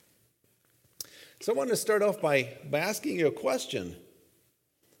So I want to start off by asking you a question.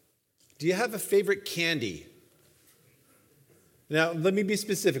 Do you have a favorite candy? Now, let me be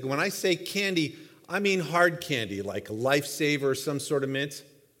specific. When I say candy, I mean hard candy, like a Lifesaver or some sort of mint.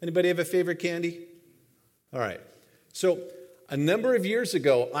 Anybody have a favorite candy? All right. So a number of years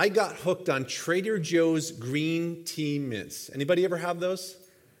ago, I got hooked on Trader Joe's green tea mints. Anybody ever have those?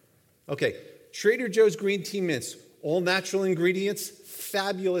 Okay. Trader Joe's green tea mints, all natural ingredients,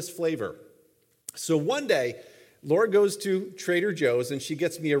 fabulous flavor. So one day, Laura goes to Trader Joe's and she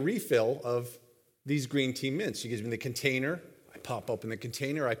gets me a refill of these green tea mints. She gives me the container. I pop open the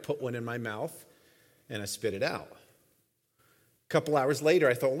container. I put one in my mouth and I spit it out. A couple hours later,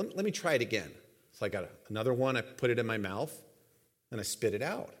 I thought, well, let me try it again. So I got another one. I put it in my mouth and I spit it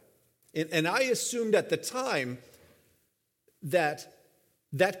out. And I assumed at the time that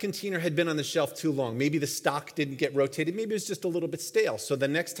container had been on the shelf too long. Maybe the stock didn't get rotated. Maybe it was just a little bit stale. So the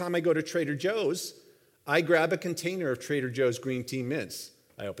next time I go to Trader Joe's, I grab a container of Trader Joe's green tea mints.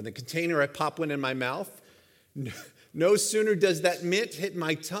 I open the container, I pop one in my mouth. No sooner does that mint hit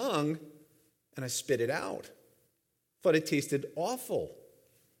my tongue, and I spit it out. Thought it tasted awful.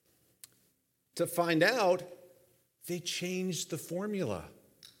 To find out, they changed the formula.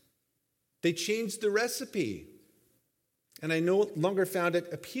 They changed the recipe. And I no longer found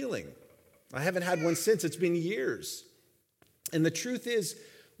it appealing. I haven't had one since. It's been years. And the truth is,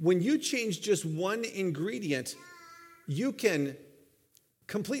 when you change just one ingredient, you can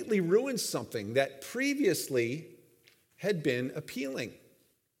completely ruin something that previously had been appealing.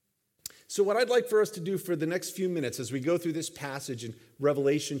 So what I'd like for us to do for the next few minutes as we go through this passage in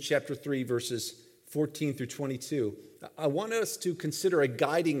Revelation chapter 3, verses 14 through 22, I want us to consider a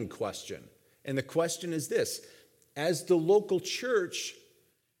guiding question. And the question is this: as the local church,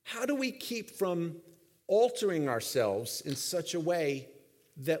 how do we keep from altering ourselves in such a way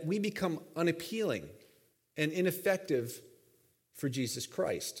that we become unappealing and ineffective for Jesus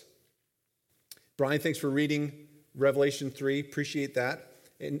Christ? Brian, thanks for reading Revelation 3. Appreciate that.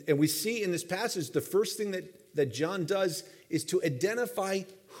 And we see in this passage, the first thing that John does is to identify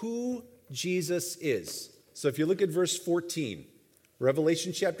who Jesus is. So if you look at verse 14,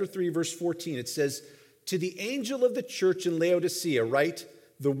 Revelation chapter 3, verse 14, it says, "To the angel of the church in Laodicea write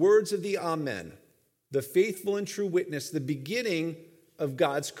the words of the Amen, the faithful and true witness, the beginning of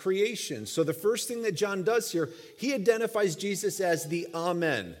God's creation." So the first thing that John does here, he identifies Jesus as the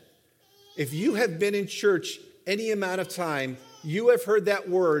Amen. If you have been in church any amount of time, you have heard that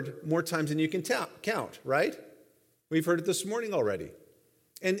word more times than you can count, right? We've heard it this morning already.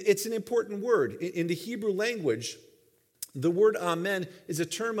 And it's an important word. In the Hebrew language, the word Amen is a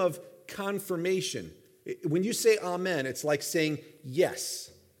term of confirmation. When you say amen, it's like saying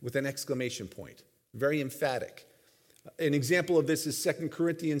yes with an exclamation point. Very emphatic. An example of this is 2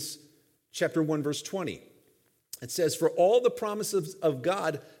 Corinthians chapter 1, verse 20. It says, "For all the promises of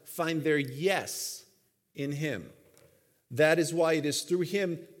God find their yes in him. That is why it is through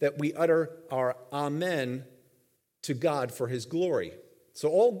him that we utter our amen to God for his glory." So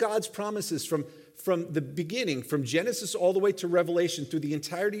all God's promises from the beginning, from Genesis all the way to Revelation, through the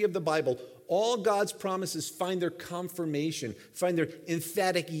entirety of the Bible, all God's promises find their confirmation, find their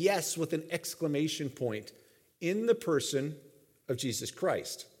emphatic yes with an exclamation point in the person of Jesus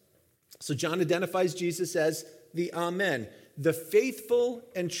Christ. So John identifies Jesus as the Amen, the faithful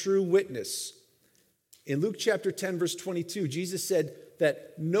and true witness. In Luke chapter 10, verse 22, Jesus said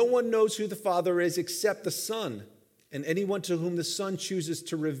that no one knows who the Father is except the Son, and anyone to whom the Son chooses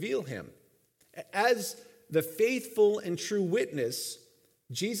to reveal him. As the faithful and true witness,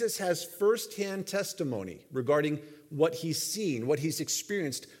 Jesus has firsthand testimony regarding what he's seen, what he's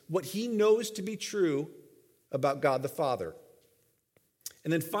experienced, what he knows to be true about God the Father.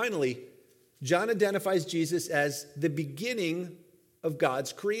 And then finally, John identifies Jesus as the beginning of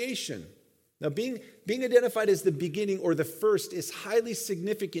God's creation. Now, being identified as the beginning or the first is highly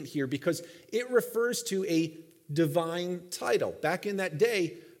significant here because it refers to a divine title. Back in that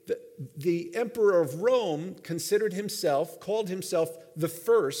day, the emperor of Rome called himself the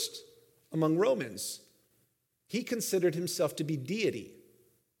first among Romans. He considered himself to be deity,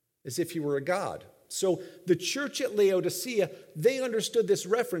 as if he were a god. So the church at Laodicea, they understood this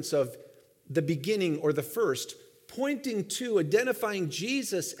reference of the beginning or the first, pointing to identifying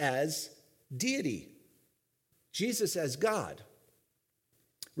Jesus as deity, Jesus as God.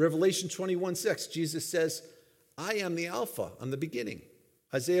 Revelation 21:6, Jesus says, "I am the Alpha," I'm the beginning.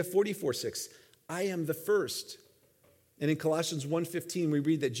 Isaiah 44:6, "I am the first." And in Colossians 1:15, we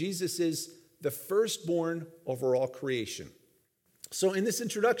read that Jesus is the firstborn over all creation. So in this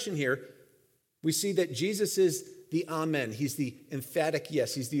introduction here, we see that Jesus is the amen. He's the emphatic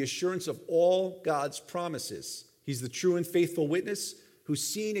yes. He's the assurance of all God's promises. He's the true and faithful witness who's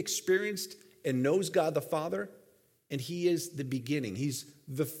seen, experienced, and knows God the Father. And he is the beginning. He's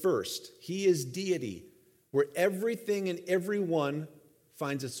the first. He is deity, where everything and everyone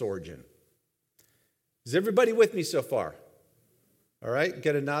finds its origin. Is everybody with me so far? All right,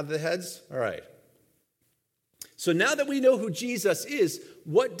 get a nod of the heads? All right. So now that we know who Jesus is,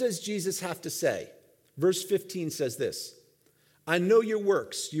 what does Jesus have to say? Verse 15 says this, I know your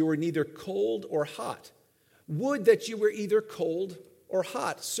works. You are neither cold or hot. Would that you were either cold or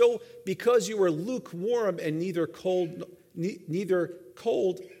hot. So because you are lukewarm and neither cold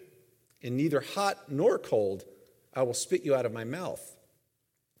and neither hot nor cold, I will spit you out of my mouth.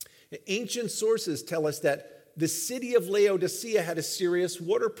 Ancient sources tell us that the city of Laodicea had a serious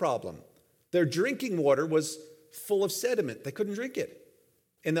water problem. Their drinking water was full of sediment. They couldn't drink it.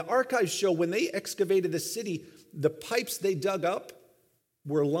 And the archives show when they excavated the city, the pipes they dug up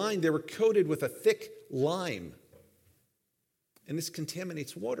were lined, they were coated with a thick lime. And this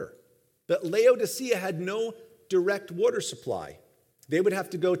contaminates water. But Laodicea had no direct water supply. They would have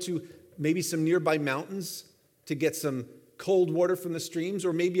to go to maybe some nearby mountains to get some cold water from the streams,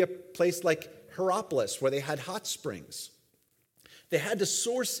 or maybe a place like Hierapolis where they had hot springs. They had to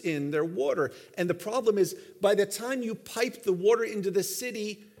source in their water. And the problem is, by the time you piped the water into the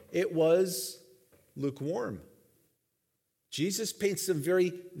city, it was lukewarm. Jesus paints some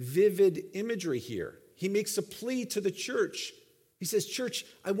very vivid imagery here. He makes a plea to the church. He says, church,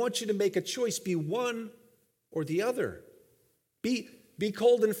 I want you to make a choice. Be one or the other. Be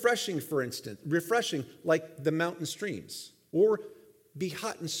cold and refreshing like the mountain streams. Or be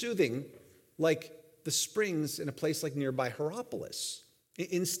hot and soothing like the springs in a place like nearby Hierapolis.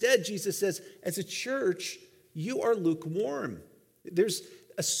 Instead, Jesus says, as a church, you are lukewarm. There's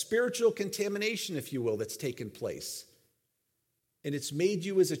a spiritual contamination, if you will, that's taken place. And it's made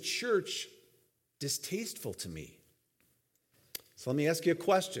you as a church distasteful to me. So let me ask you a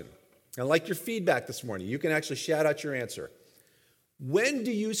question. I like your feedback this morning. You can actually shout out your answer. When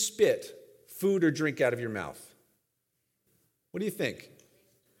do you spit food or drink out of your mouth? What do you think?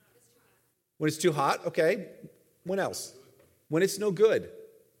 When it's too hot? Okay. When else? When it's no good,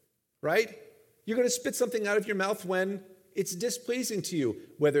 right? You're going to spit something out of your mouth when it's displeasing to you,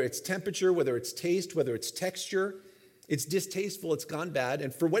 whether it's temperature, whether it's taste, whether it's texture. It's distasteful, it's gone bad,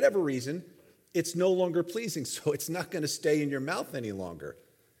 and for whatever reason, it's no longer pleasing, so it's not going to stay in your mouth any longer.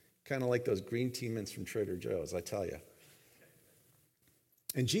 Kind of like those green tea mints from Trader Joe's, I tell you.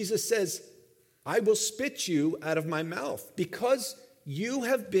 And Jesus says, I will spit you out of my mouth because you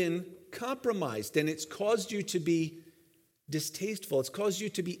have been compromised, and it's caused you to be distasteful. It's caused you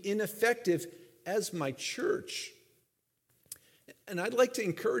to be ineffective as my church. And I'd like to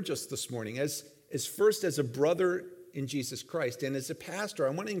encourage us this morning, as first as a brother in Jesus Christ, and as a pastor,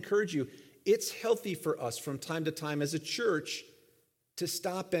 I want to encourage you, it's healthy for us from time to time as a church to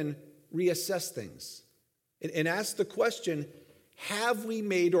stop and reassess things and ask the question, have we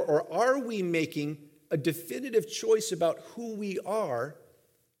made or are we making a definitive choice about who we are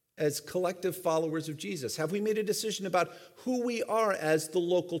as collective followers of Jesus? Have we made a decision about who we are as the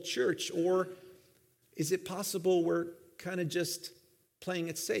local church? Or is it possible we're kind of just playing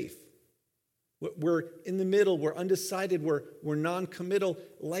it safe? We're in the middle, we're undecided, we're non-committal,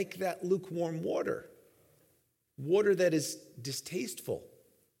 like that lukewarm water. Water that is distasteful,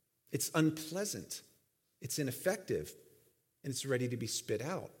 it's unpleasant, it's ineffective, and it's ready to be spit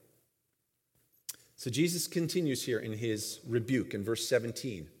out. So Jesus continues here in his rebuke in verse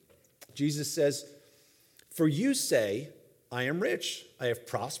 17. Jesus says, for you say, I am rich, I have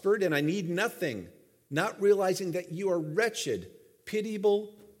prospered, and I need nothing, not realizing that you are wretched,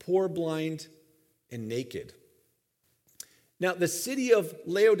 pitiable, poor, blind, and naked. Now, the city of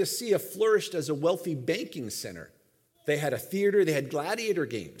Laodicea flourished as a wealthy banking center. They had a theater, they had gladiator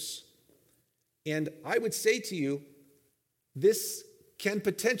games. And I would say to you, this can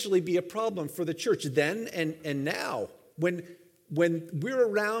potentially be a problem for the church then and now. When we're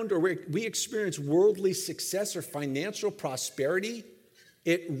around or we experience worldly success or financial prosperity,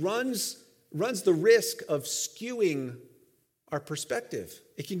 it runs the risk of skewing our perspective.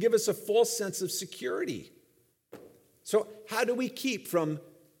 It can give us a false sense of security. So how do we keep from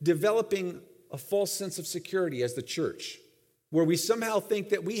developing a false sense of security as the church, where we somehow think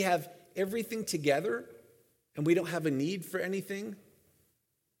that we have everything together and we don't have a need for anything,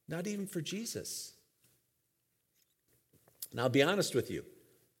 not even for Jesus? And I'll be honest with you.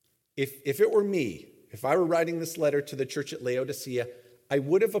 If it were me, if I were writing this letter to the church at Laodicea, I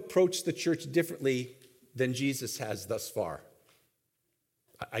would have approached the church differently than Jesus has thus far.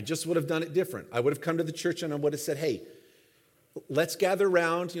 I just would have done it different. I would have come to the church and I would have said, hey, let's gather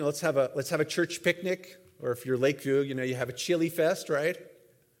around, let's have a church picnic, or if you're Lakeview, you have a chili fest, right?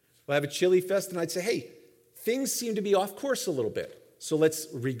 We'll have a chili fest, and I'd say, hey, things seem to be off course a little bit. So let's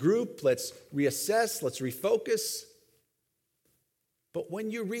regroup, let's reassess, let's refocus. But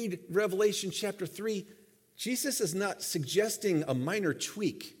when you read Revelation chapter 3, Jesus is not suggesting a minor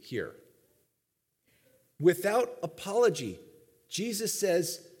tweak here. Without apology, Jesus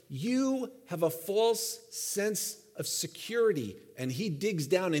says, you have a false sense of security. And he digs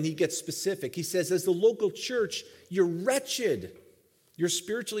down and he gets specific. He says, as the local church, you're wretched. You're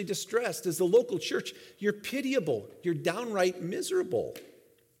spiritually distressed. As the local church, you're pitiable. You're downright miserable.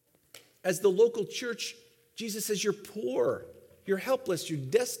 As the local church, Jesus says, you're poor. You're helpless. You're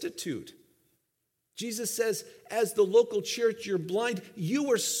destitute. Jesus says, as the local church, you're blind.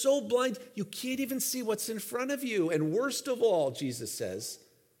 You are so blind, you can't even see what's in front of you. And worst of all, Jesus says,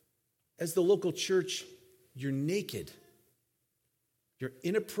 as the local church, you're naked. You're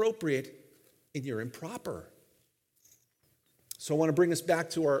inappropriate and you're improper. So I want to bring us back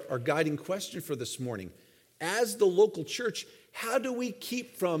to our guiding question for this morning. As the local church, how do we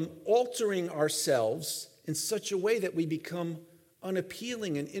keep from altering ourselves in such a way that we become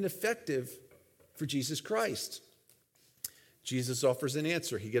unappealing and ineffective for Jesus Christ? Jesus offers an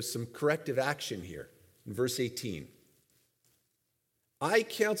answer. He gives some corrective action here in verse 18. I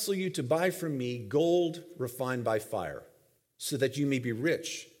counsel you to buy from me gold refined by fire, so that you may be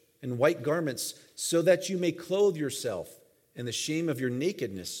rich, and white garments, so that you may clothe yourself, and the shame of your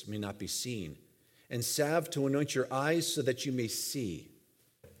nakedness may not be seen, and salve to anoint your eyes so that you may see.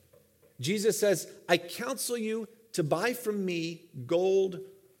 Jesus says, I counsel you to buy from me gold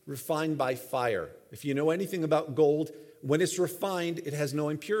refined by fire. If you know anything about gold, when it's refined, it has no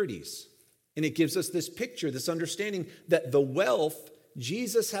impurities. And it gives us this picture, this understanding that the wealth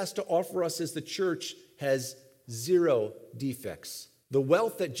Jesus has to offer us as the church has zero defects. The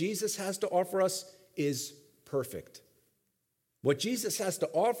wealth that Jesus has to offer us is perfect. What Jesus has to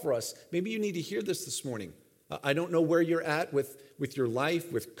offer us, maybe you need to hear this morning. I don't know where you're at with your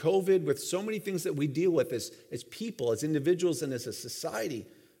life, with COVID, with so many things that we deal with as people, as individuals, and as a society.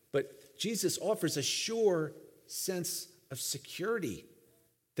 But Jesus offers a sure sense of security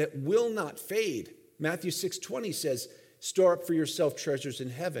that will not fade. Matthew 6:20 says, store up for yourself treasures in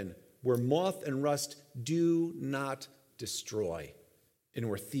heaven, where moth and rust do not destroy, and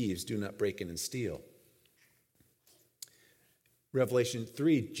where thieves do not break in and steal. Revelation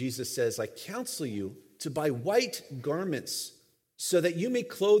 3, Jesus says, I counsel you to buy white garments so that you may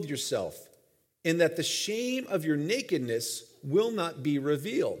clothe yourself, and that the shame of your nakedness will not be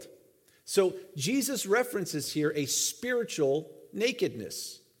revealed. So Jesus references here a spiritual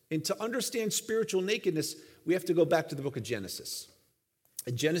nakedness. And to understand spiritual nakedness, we have to go back to the book of Genesis.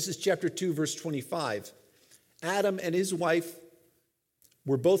 In Genesis chapter 2, verse 25, Adam and his wife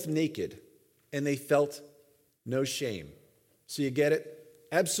were both naked, and they felt no shame. So you get it?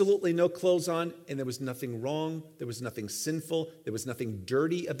 Absolutely no clothes on, and there was nothing wrong. There was nothing sinful. There was nothing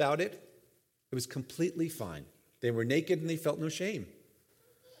dirty about it. It was completely fine. They were naked, and they felt no shame.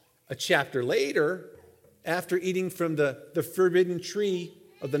 A chapter later, after eating from the forbidden tree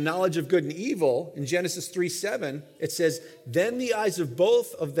of the knowledge of good and evil, in Genesis 3:7, it says, then the eyes of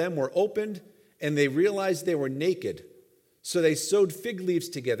both of them were opened, and they realized they were naked. So they sewed fig leaves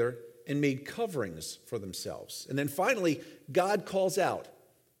together and made coverings for themselves. And then finally, God calls out.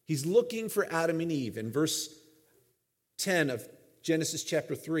 He's looking for Adam and Eve. In verse 10 of Genesis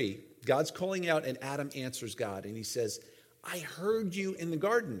chapter 3, God's calling out, and Adam answers God. And he says, I heard you in the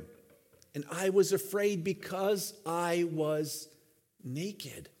garden, and I was afraid because I was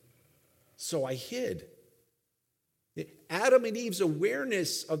naked, so I hid. Adam and Eve's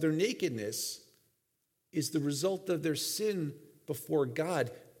awareness of their nakedness is the result of their sin before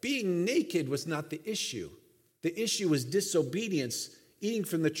God. Being naked was not the issue. The issue was disobedience, eating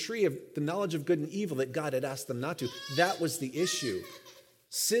from the tree of the knowledge of good and evil that God had asked them not to. That was the issue.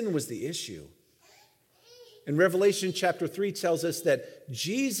 Sin was the issue. And Revelation chapter 3 tells us that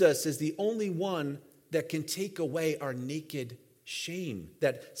Jesus is the only one that can take away our naked shame,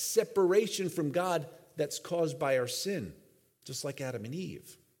 that separation from God that's caused by our sin, just like Adam and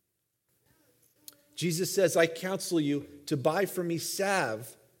Eve. Jesus says, I counsel you to buy from me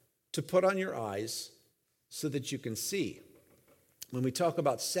salve to put on your eyes so that you can see. When we talk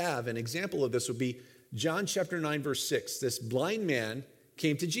about salve, an example of this would be John chapter 9, verse 6. This blind man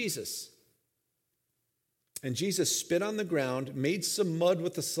came to Jesus. And Jesus spit on the ground, made some mud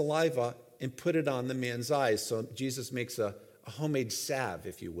with the saliva, and put it on the man's eyes. So Jesus makes a homemade salve,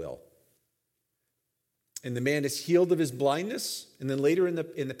 if you will. And the man is healed of his blindness. And then later in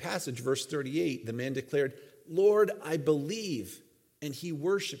the passage, verse 38, the man declared, "Lord, I believe." And he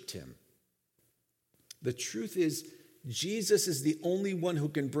worshiped him. The truth is, Jesus is the only one who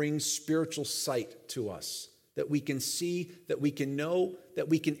can bring spiritual sight to us, that we can see, that we can know, that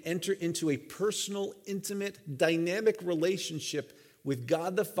we can enter into a personal, intimate, dynamic relationship with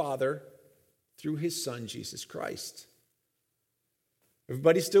God the Father through his Son, Jesus Christ.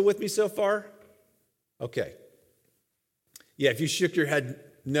 Everybody still with me so far? Okay. Yeah, if you shook your head,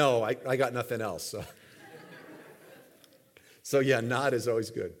 no, I got nothing else. So yeah, nod is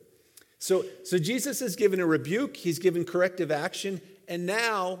always good. So Jesus has given a rebuke, he's given corrective action, and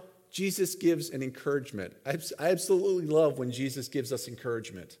now Jesus gives an encouragement. I absolutely love when Jesus gives us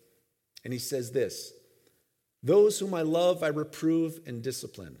encouragement. And he says this, "Those whom I love, I reprove and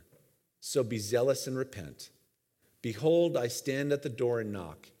discipline. So be zealous and repent. Behold, I stand at the door and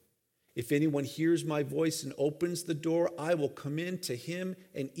knock. If anyone hears my voice and opens the door, I will come in to him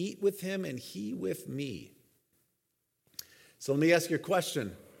and eat with him and he with me." So let me ask you a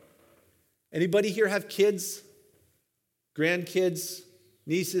question. Anybody here have kids? Grandkids?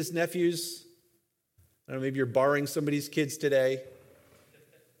 Nieces? Nephews? I don't know, maybe you're borrowing somebody's kids today.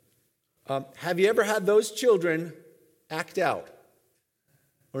 Have you ever had those children act out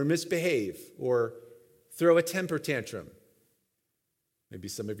or misbehave or throw a temper tantrum? Maybe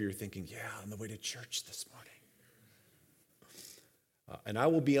some of you are thinking, yeah, on the way to church this morning. And I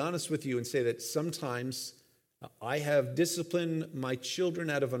will be honest with you and say that sometimes I have disciplined my children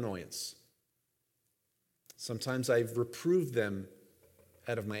out of annoyance. Sometimes I've reproved them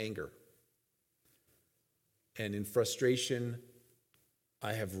out of my anger. And in frustration,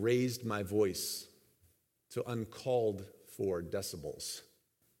 I have raised my voice to uncalled for decibels.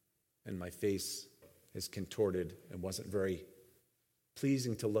 And my face is contorted and wasn't very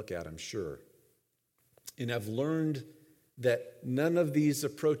pleasing to look at, I'm sure. And I've learned that none of these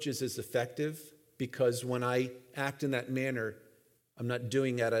approaches is effective because when I act in that manner, I'm not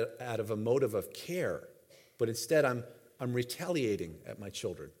doing it out of a motive of care, but instead I'm retaliating at my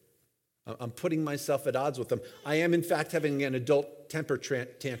children. I'm putting myself at odds with them. I am, in fact, having an adult temper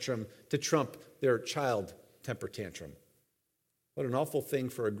tantrum to trump their child temper tantrum. What an awful thing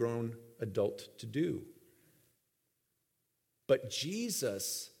for a grown adult to do. But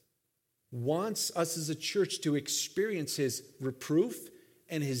Jesus wants us as a church to experience his reproof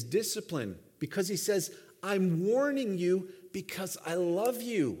and his discipline because he says, "I'm warning you because I love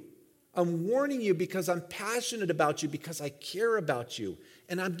you. I'm warning you because I'm passionate about you, because I care about you.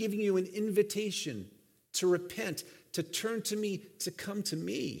 And I'm giving you an invitation to repent, to turn to me, to come to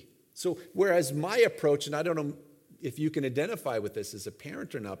me." So whereas my approach, and I don't know if you can identify with this as a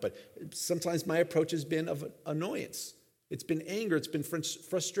parent or not, but sometimes my approach has been of annoyance. It's been anger. It's been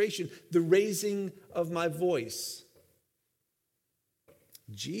frustration, the raising of my voice.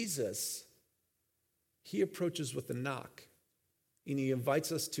 Jesus, he approaches with a knock, and he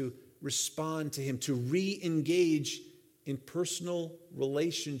invites us to respond to him, to re-engage in personal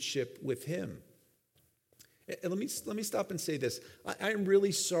relationship with him. And let me stop and say this. I am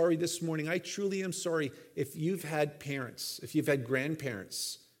really sorry this morning. I truly am sorry if you've had parents, if you've had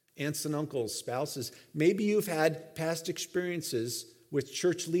grandparents, aunts and uncles, spouses. Maybe you've had past experiences with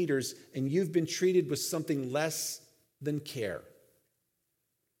church leaders and you've been treated with something less than care.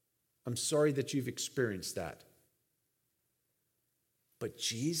 I'm sorry that you've experienced that. But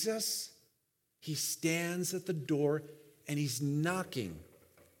Jesus, he stands at the door and he's knocking,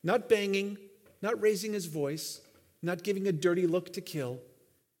 not banging, not raising his voice, not giving a dirty look to kill.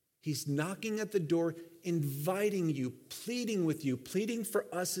 He's knocking at the door, inviting you, pleading with you, pleading for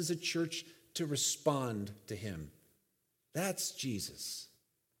us as a church to respond to him. That's Jesus.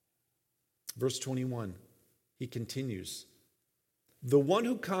 Verse 21, he continues, "The one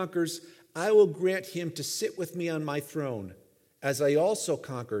who conquers, I will grant him to sit with me on my throne, as I also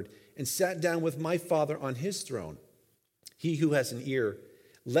conquered and sat down with my Father on his throne. He who has an ear,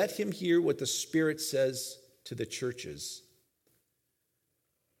 let him hear what the Spirit says to the churches."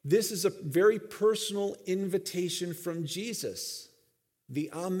 This is a very personal invitation from Jesus,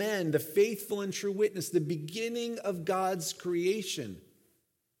 the Amen, the faithful and true witness, the beginning of God's creation.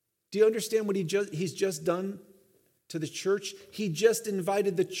 Do you understand what he's just done to the church? He just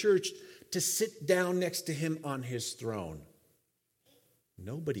invited the church to sit down next to him on his throne.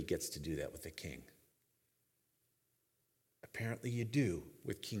 Nobody gets to do that with the king. Apparently you do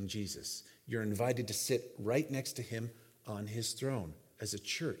with King Jesus. You're invited to sit right next to him on his throne. As a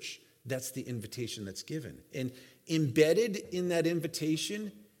church, that's the invitation that's given. And embedded in that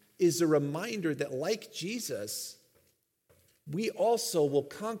invitation is a reminder that like Jesus, we also will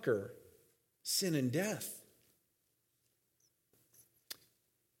conquer sin and death.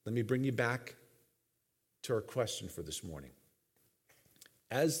 Let me bring you back to our question for this morning.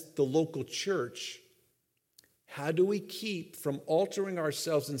 As the local church, how do we keep from altering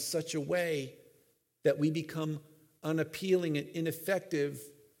ourselves in such a way that we become unappealing and ineffective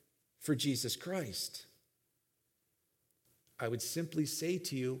for Jesus Christ? I would simply say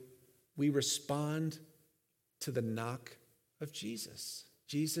to you, we respond to the knock of Jesus.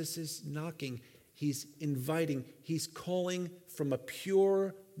 Jesus is knocking. He's inviting. He's calling from a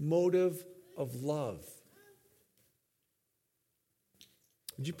pure motive of love.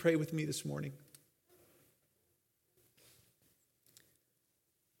 Would you pray with me this morning?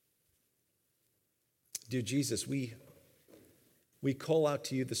 Dear Jesus, we call out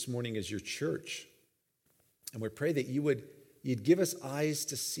to you this morning as your church, and we pray that you'd give us eyes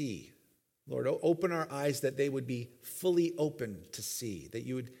to see. Lord, open our eyes that they would be fully open to see, that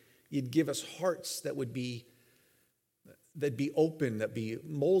you'd give us hearts that would be open, that be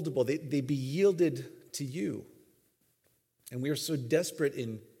moldable, they'd be yielded to you. And we are so desperate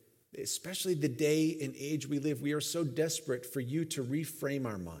especially the day and age we live, we are so desperate for you to reframe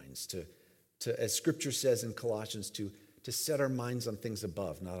our minds, to as Scripture says in Colossians, to set our minds on things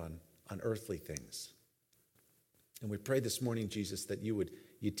above, not on earthly things. And we pray this morning, Jesus, that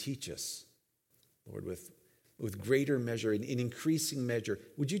you teach us, Lord, with greater measure, in increasing measure.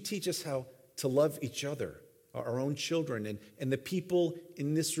 Would you teach us how to love each other, our own children, and the people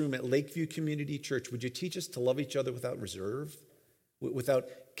in this room at Lakeview Community Church? Would you teach us to love each other without reserve, without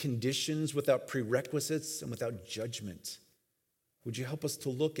conditions, without prerequisites, and without judgment? Would you help us to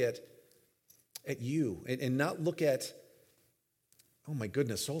look at you and not look at, oh my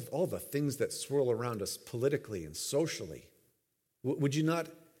goodness, all the things that swirl around us politically and socially? Would you not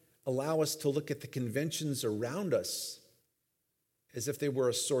allow us to look at the conventions around us as if they were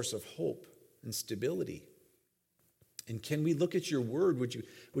a source of hope and stability? And can we look at your word?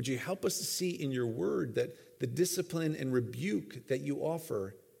 Would you help us to see in your word that the discipline and rebuke that you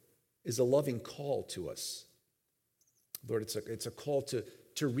offer is a loving call to us? Lord, it's a call to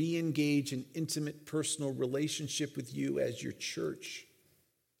re-engage in intimate personal relationship with you as your church.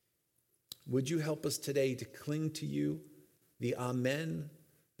 Would you help us today to cling to you, the Amen,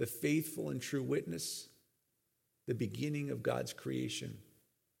 the faithful and true witness, the beginning of God's creation?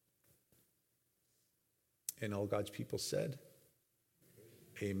 And all God's people said,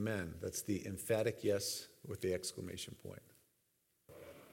 Amen. That's the emphatic yes with the exclamation point.